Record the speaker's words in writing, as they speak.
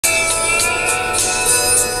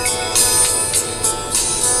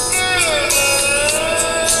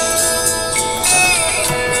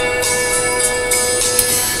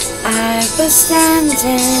were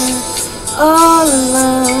standing all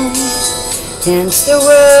alone against the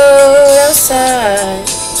world outside.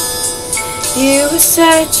 You were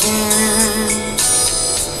searching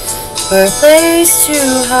for a place to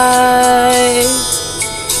hide,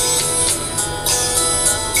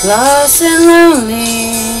 lost and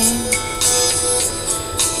lonely.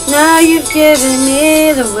 Now you've given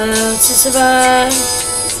me the will to survive.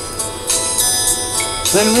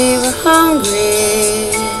 When we were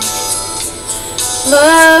hungry,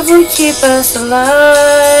 love would keep us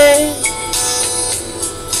alive.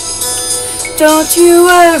 Don't you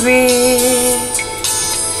worry,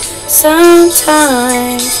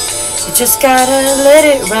 sometimes you just gotta let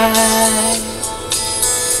it ride.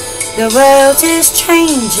 The world is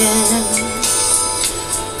changing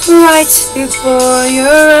right before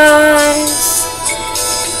your eyes.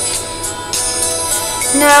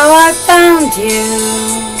 Now I found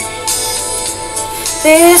you.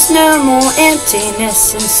 There's no more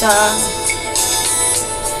emptiness inside.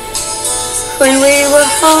 When we were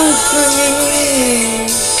hungry,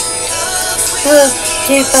 love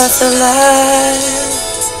keep us alive.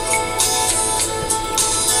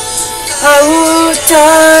 I would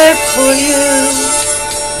die for you.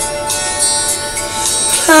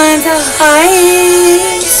 Climb the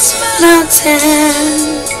highest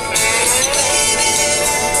mountain.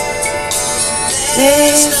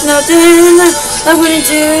 There's nothing I wouldn't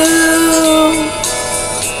do.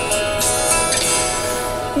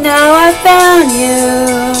 Now I found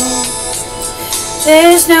you.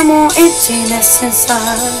 There's no more emptiness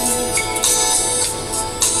inside.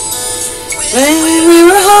 When we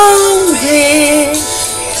were hungry,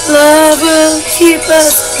 love will keep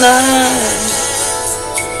us alive.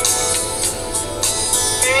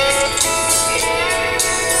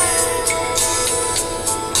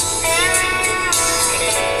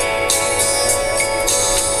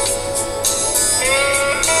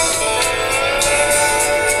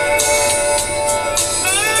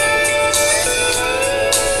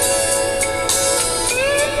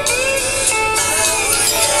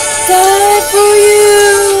 Die for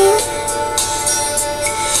you.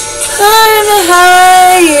 Climb the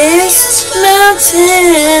highest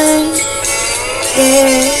mountain.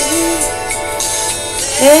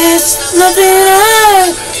 There's nothing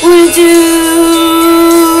I would do.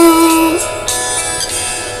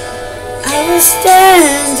 I was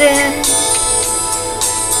standing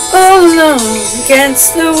all alone against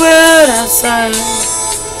the world outside.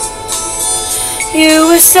 You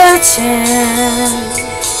were searching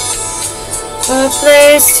for a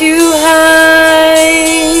place to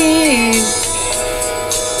hide,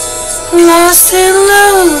 lost and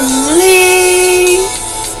lonely.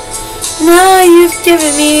 Now you've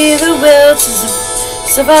given me the will to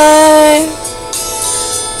survive.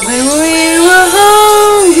 When we were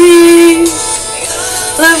hungry,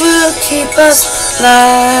 love will keep us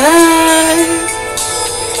alive.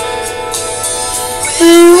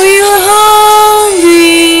 When we were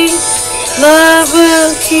hungry, love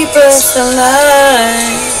will keep us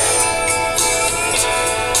alive.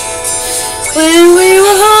 When we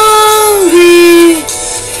were hungry,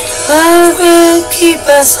 love will keep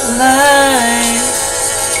us alive.